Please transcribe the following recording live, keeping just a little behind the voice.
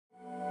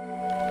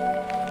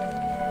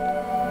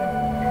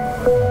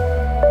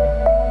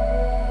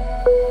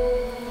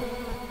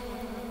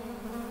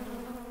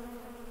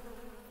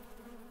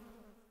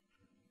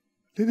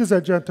Ladies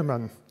and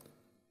gentlemen,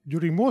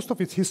 during most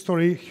of its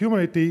history,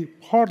 humanity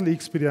hardly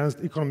experienced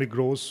economic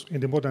growth in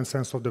the modern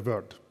sense of the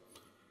word.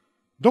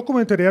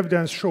 Documentary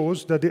evidence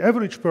shows that the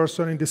average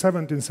person in the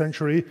 17th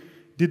century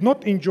did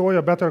not enjoy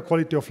a better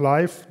quality of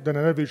life than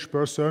an average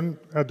person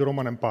at the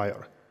Roman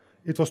Empire.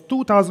 It was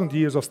 2,000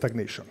 years of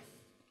stagnation.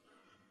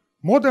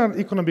 Modern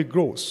economic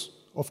growth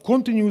of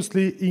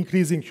continuously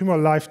increasing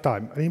human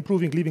lifetime and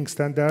improving living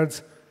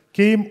standards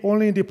came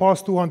only in the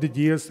past 200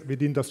 years with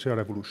the Industrial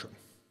Revolution.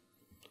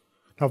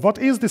 Now, what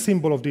is the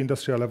symbol of the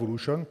Industrial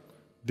Revolution?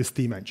 The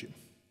steam engine.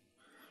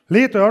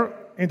 Later,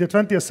 in the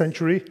 20th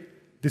century,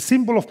 the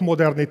symbol of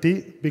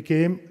modernity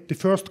became the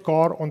first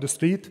car on the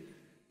street,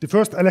 the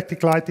first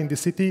electric light in the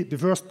city, the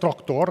first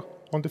tractor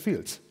on the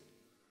fields.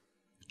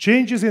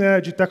 Changes in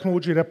energy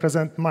technology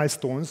represent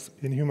milestones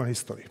in human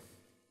history.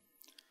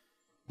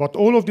 But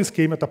all of this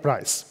came at a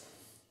price.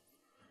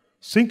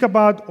 Think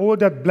about all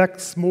that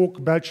black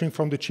smoke belching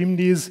from the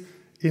chimneys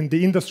in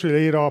the industrial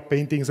era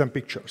paintings and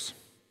pictures.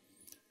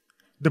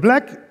 The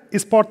black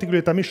is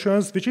particulate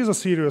emissions, which is a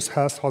serious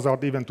health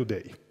hazard even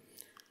today.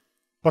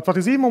 But what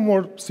is even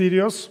more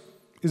serious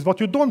is what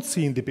you don't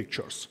see in the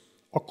pictures.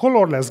 A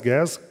colorless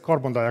gas,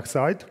 carbon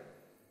dioxide.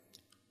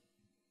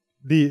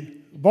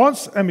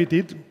 Once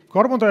emitted,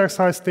 carbon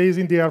dioxide stays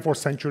in the air for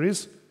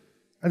centuries,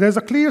 and there's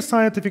a clear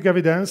scientific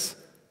evidence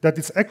that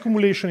its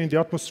accumulation in the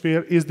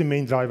atmosphere is the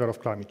main driver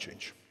of climate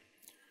change.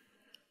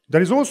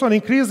 There is also an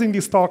increasingly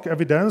stark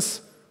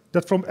evidence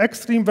that from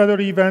extreme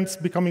weather events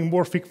becoming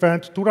more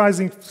frequent to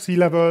rising sea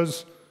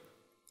levels,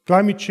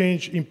 climate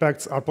change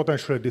impacts are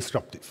potentially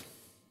disruptive.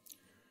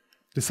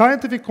 The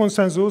scientific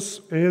consensus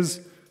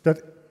is that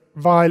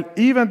while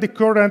even the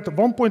current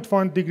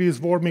 1.1 degrees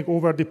warming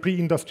over the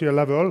pre-industrial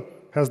level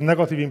has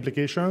negative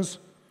implications,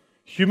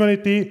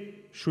 humanity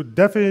should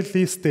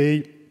definitely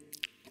stay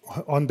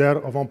under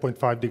a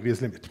 1.5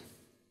 degrees limit.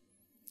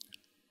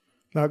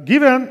 Now,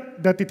 given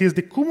that it is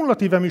the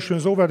cumulative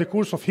emissions over the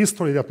course of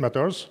history that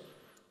matters,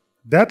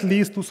 that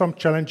leads to some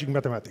challenging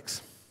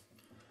mathematics.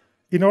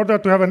 In order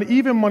to have an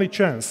even money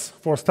chance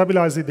for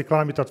stabilizing the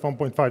climate at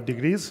 1.5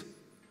 degrees,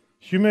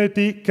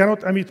 humanity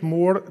cannot emit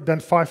more than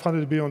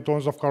 500 billion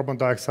tons of carbon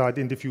dioxide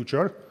in the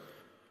future.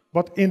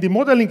 But in the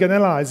modeling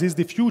analysis,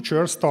 the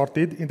future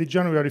started in the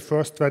January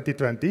 1st,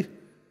 2020.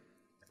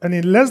 And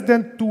in less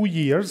than 2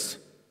 years,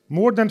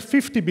 more than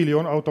 50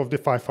 billion out of the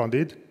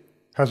 500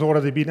 has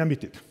already been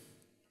emitted.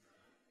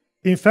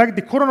 In fact,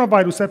 the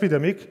coronavirus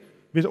epidemic,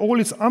 with all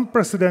its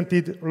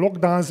unprecedented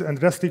lockdowns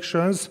and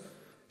restrictions,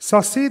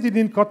 succeeded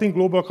in cutting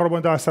global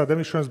carbon dioxide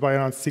emissions by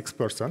around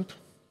 6%.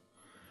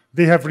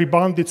 They have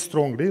rebounded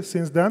strongly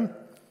since then,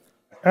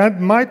 and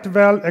might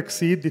well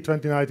exceed the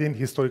 2019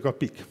 historical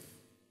peak.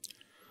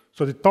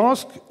 So the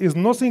task is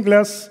nothing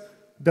less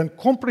than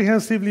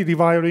comprehensively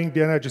rewiring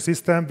the energy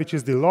system, which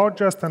is the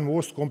largest and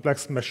most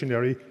complex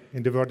machinery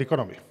in the world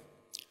economy.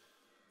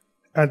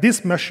 And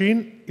this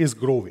machine is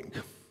growing.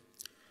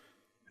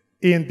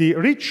 In the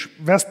rich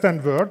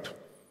Western world,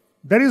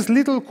 there is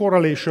little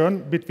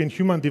correlation between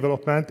human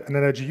development and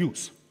energy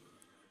use.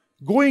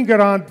 Going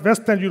around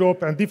Western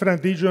Europe and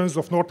different regions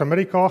of North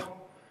America,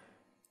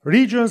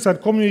 regions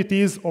and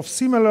communities of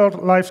similar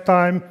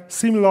lifetime,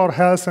 similar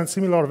health, and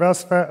similar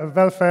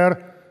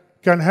welfare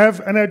can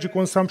have energy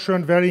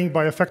consumption varying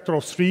by a factor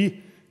of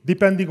 3,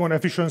 depending on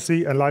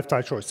efficiency and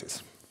lifestyle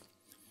choices.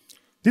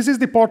 This is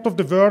the part of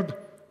the world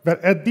where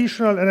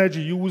additional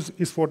energy use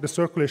is for the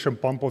circulation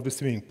pump of the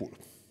swimming pool.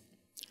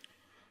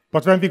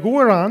 But when we go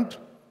around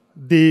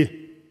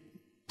the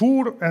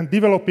poor and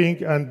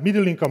developing and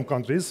middle-income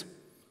countries,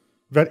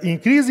 where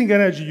increasing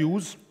energy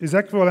use is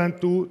equivalent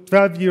to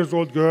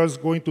 12-year-old girls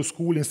going to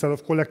school instead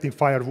of collecting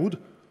firewood,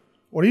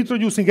 or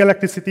introducing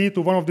electricity to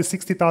one of the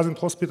 60,000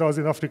 hospitals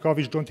in Africa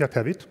which don't yet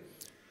have it,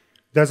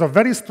 there's a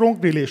very strong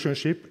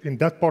relationship in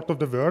that part of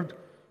the world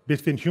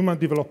between human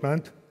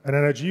development and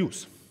energy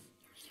use.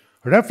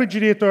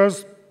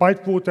 Refrigerators,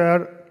 piped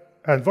water,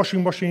 and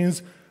washing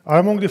machines are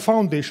among the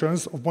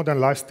foundations of modern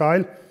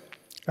lifestyle,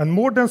 and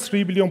more than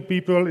 3 billion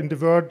people in the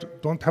world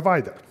don't have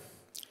either.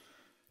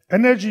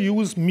 Energy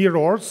use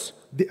mirrors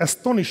the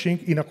astonishing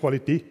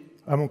inequality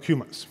among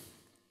humans.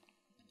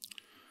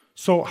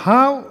 So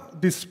how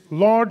this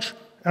large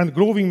and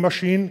growing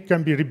machine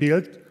can be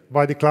rebuilt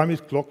while the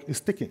climate clock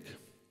is ticking?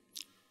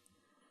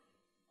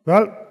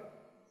 Well,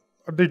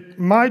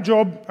 my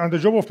job and the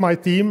job of my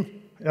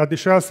team at the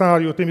Shell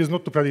Scenario team is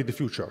not to predict the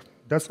future.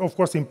 That's, of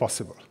course,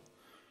 impossible.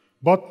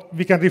 But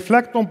we can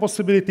reflect on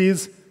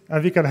possibilities,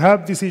 and we can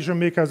help decision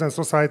makers and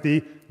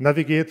society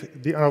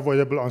navigate the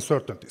unavoidable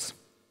uncertainties.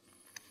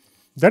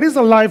 There is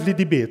a lively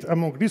debate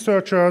among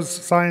researchers,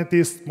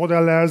 scientists,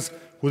 modelers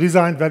who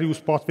design various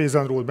pathways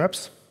and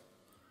roadmaps.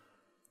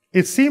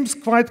 It seems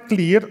quite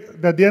clear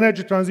that the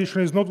energy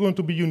transition is not going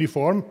to be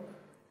uniform.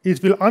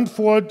 It will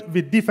unfold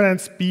with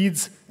different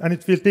speeds, and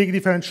it will take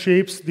different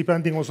shapes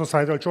depending on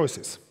societal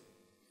choices.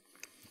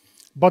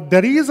 But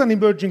there is an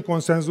emerging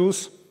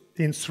consensus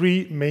in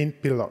 3 main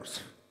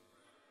pillars.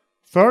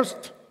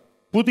 First,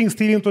 putting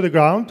steel into the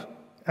ground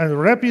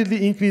and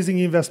rapidly increasing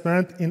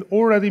investment in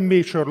already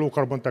mature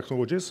low-carbon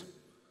technologies.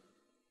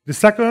 The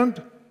second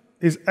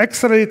is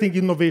accelerating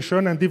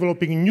innovation and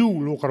developing new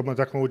low-carbon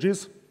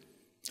technologies.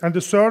 And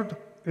the third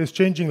is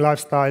changing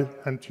lifestyle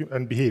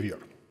and behavior.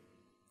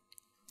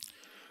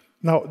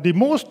 Now, the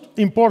most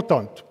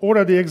important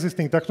already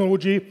existing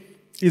technology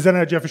is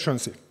energy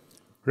efficiency,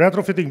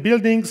 retrofitting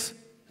buildings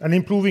and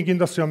improving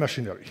industrial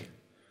machinery.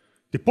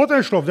 The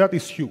potential of that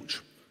is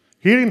huge.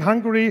 Here in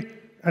Hungary,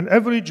 an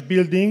average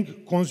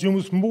building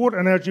consumes more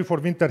energy for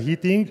winter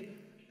heating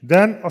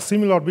than a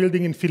similar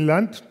building in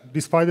Finland,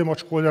 despite the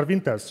much colder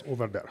winters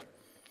over there.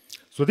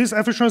 So this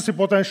efficiency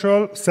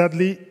potential,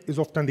 sadly, is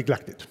often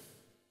neglected.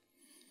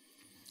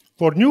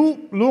 For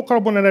new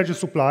low-carbon energy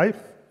supply,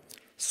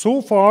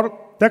 so far,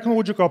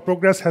 technological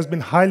progress has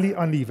been highly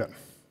uneven.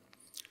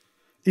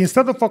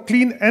 Instead of a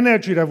clean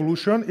energy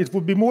revolution, it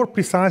would be more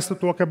precise to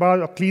talk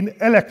about a clean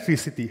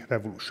electricity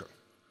revolution.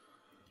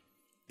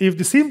 If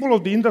the symbol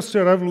of the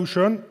Industrial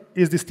Revolution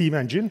is the steam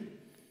engine,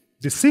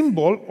 the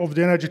symbol of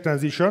the energy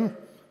transition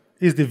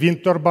is the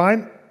wind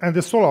turbine and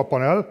the solar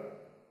panel,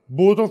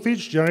 both of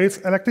which generates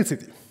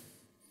electricity.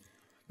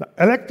 Now,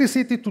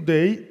 electricity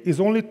today is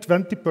only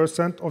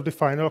 20% of the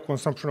final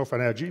consumption of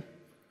energy.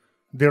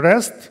 The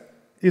rest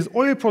is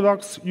oil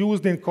products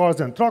used in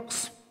cars and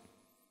trucks,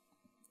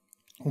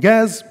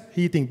 gas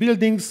heating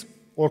buildings,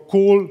 or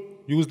coal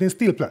used in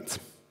steel plants.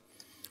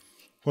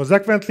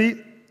 Consequently,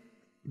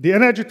 the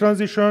energy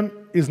transition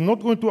is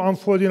not going to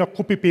unfold in a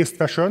copy-paste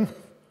fashion,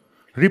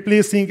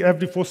 replacing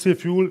every fossil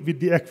fuel with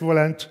the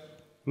equivalent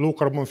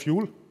low-carbon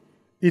fuel.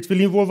 It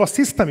will involve a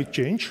systemic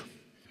change.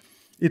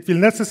 It will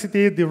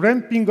necessitate the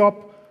ramping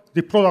up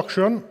the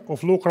production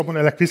of low-carbon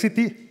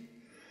electricity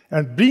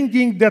and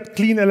bringing that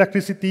clean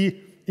electricity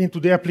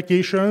into the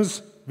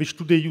applications which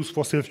today use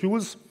fossil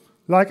fuels,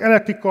 like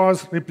electric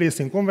cars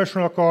replacing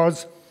conventional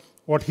cars,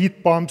 or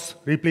heat pumps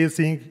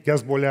replacing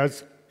gas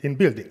boilers in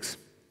buildings.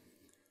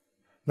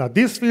 Now,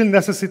 this will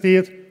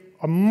necessitate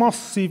a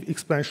massive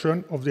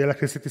expansion of the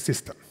electricity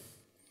system.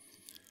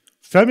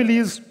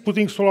 Families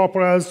putting solar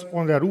panels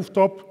on their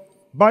rooftop,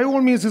 by all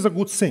means, is a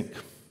good thing.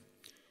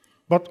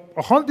 But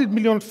 100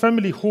 million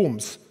family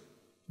homes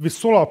with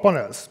solar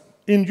panels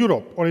in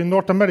Europe or in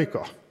North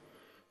America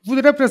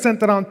would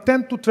represent around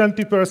 10 to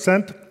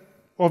 20%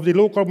 of the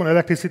low-carbon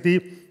electricity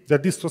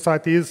that these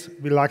societies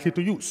will likely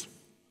to use.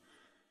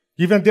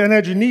 Given the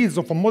energy needs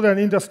of a modern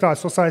industrial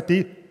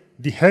society,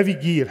 the heavy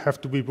gear have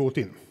to be brought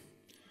in.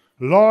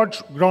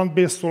 Large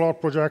ground-based solar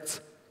projects,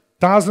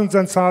 thousands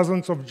and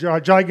thousands of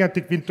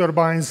gigantic wind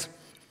turbines,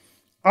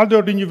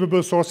 other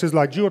renewable sources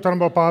like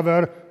geothermal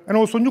power, and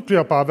also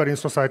nuclear power in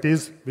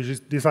societies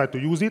which decide to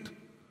use it.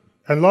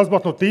 And last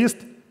but not least,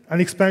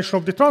 an expansion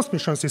of the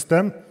transmission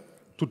system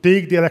to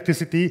take the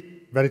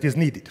electricity where it is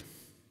needed.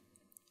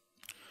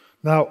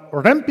 Now,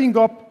 ramping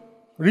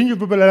up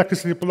renewable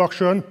electricity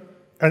production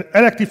and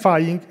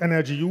electrifying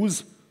energy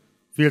use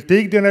will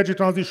take the energy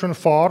transition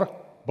far,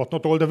 but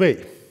not all the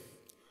way.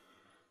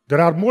 There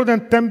are more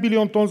than 10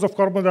 billion tons of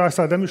carbon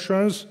dioxide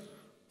emissions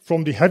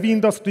from the heavy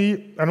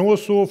industry and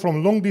also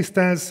from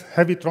long-distance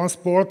heavy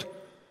transport,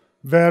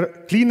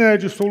 where clean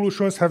energy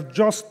solutions have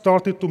just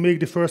started to make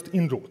the first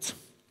inroads.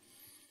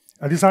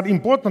 And these are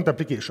important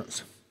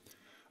applications.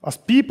 As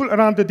people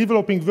around the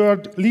developing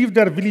world leave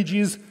their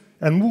villages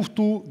and move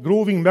to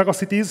growing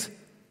megacities,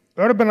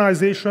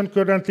 urbanization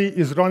currently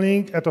is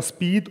running at a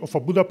speed of a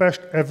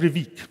Budapest every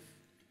week.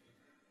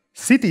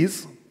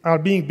 Cities are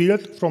being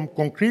built from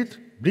concrete,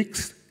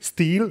 bricks,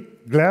 steel,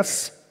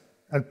 glass,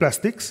 and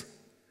plastics,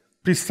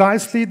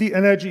 precisely the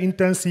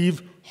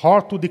energy-intensive,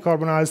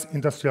 hard-to-decarbonize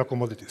industrial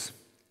commodities.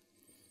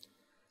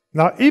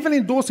 Now, even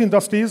in those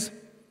industries,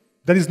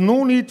 there is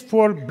no need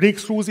for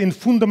breakthroughs in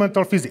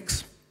fundamental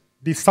physics.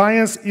 The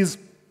science is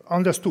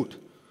understood.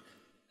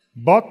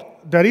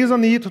 But there is a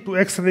need to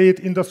accelerate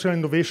industrial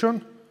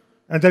innovation,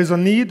 and there is a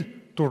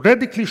need to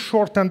radically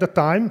shorten the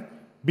time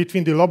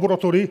between the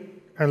laboratory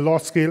and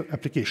large-scale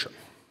application.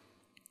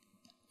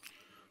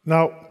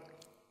 Now,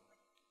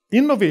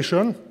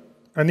 innovation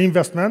and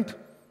investment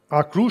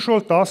are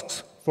crucial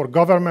tasks for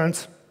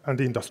governments and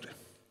the industry.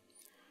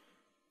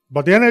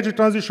 But the energy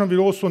transition will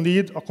also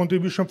need a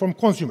contribution from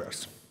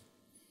consumers.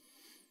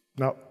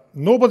 Now,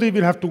 nobody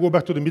will have to go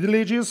back to the Middle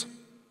Ages.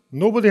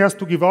 Nobody has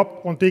to give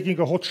up on taking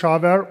a hot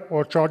shower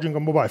or charging a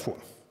mobile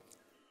phone.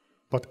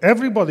 But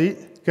everybody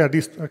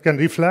can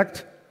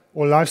reflect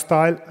on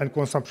lifestyle and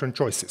consumption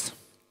choices.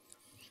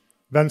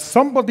 When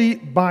somebody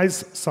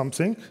buys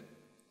something,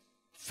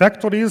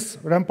 factories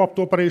ramp up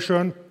to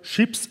operation,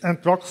 ships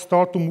and trucks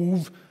start to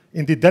move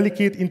in the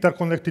delicate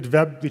interconnected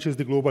web, which is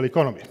the global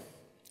economy.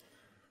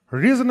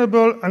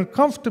 Reasonable and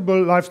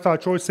comfortable lifestyle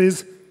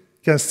choices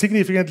can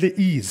significantly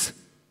ease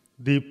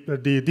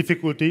the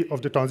difficulty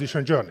of the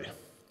transition journey.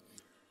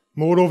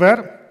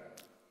 Moreover,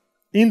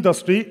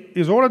 industry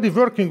is already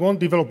working on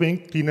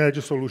developing clean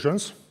energy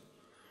solutions,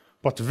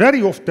 but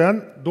very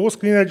often those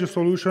clean energy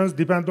solutions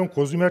depend on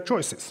consumer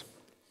choices.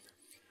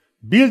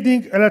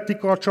 Building electric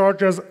car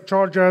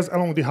chargers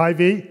along the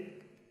highway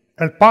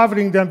and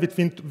powering them with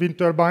wind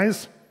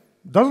turbines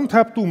doesn't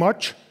help too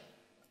much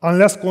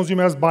unless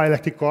consumers buy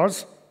electric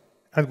cars,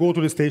 and go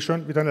to the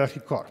station with an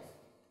electric car.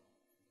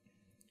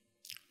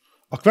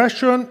 A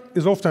question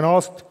is often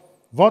asked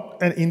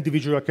what an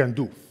individual can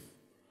do.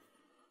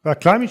 Well,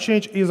 climate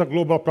change is a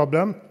global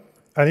problem,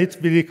 and it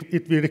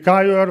will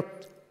require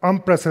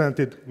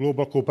unprecedented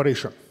global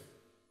cooperation.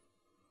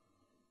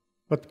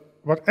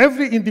 But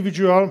every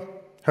individual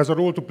has a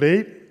role to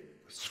play,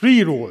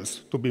 3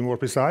 roles to be more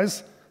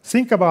precise.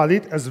 Think about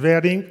it as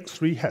wearing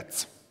 3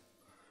 hats.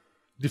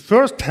 The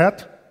first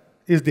hat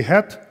is the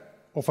hat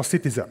of a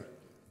citizen,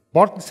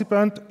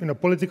 participant in a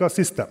political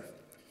system.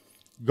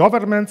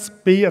 Governments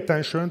pay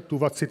attention to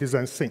what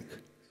citizens think.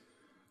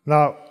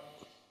 Now,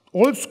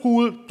 old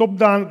school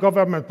top-down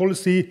government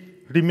policy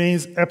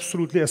remains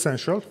absolutely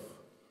essential.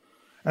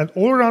 And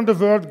all around the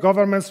world,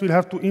 governments will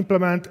have to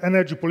implement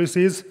energy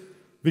policies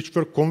which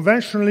were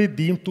conventionally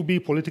deemed to be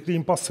politically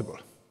impossible.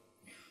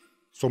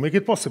 So make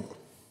it possible.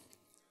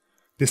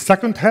 The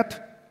second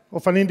hat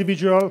of an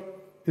individual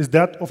is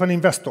that of an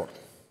investor.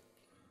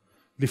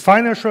 The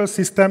financial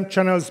system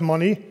channels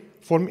money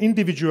from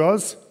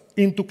individuals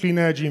into clean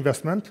energy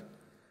investment,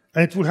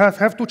 and it will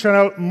have to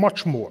channel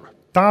much more,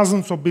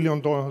 thousands of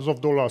billions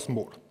of dollars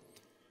more.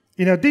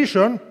 In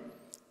addition,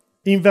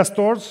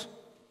 investors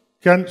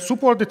can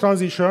support the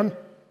transition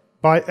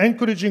by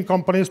encouraging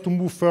companies to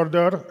move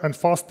further and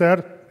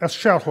faster as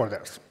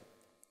shareholders.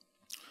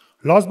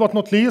 Last but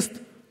not least,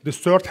 the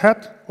third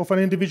hat of an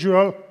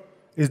individual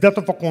is that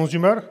of a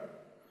consumer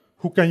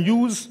who can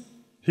use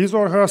his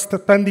or her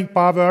spending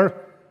power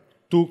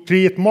to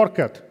create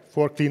market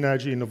for clean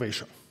energy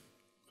innovation.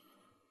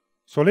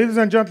 So, ladies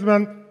and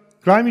gentlemen,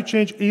 climate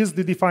change is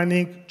the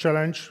defining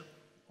challenge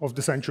of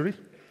the century.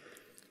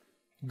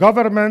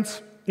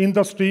 Governments,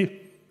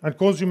 industry, and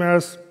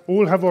consumers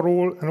all have a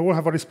role and all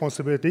have a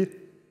responsibility.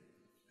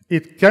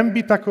 It can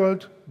be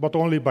tackled, but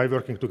only by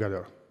working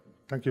together.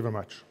 Thank you very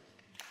much.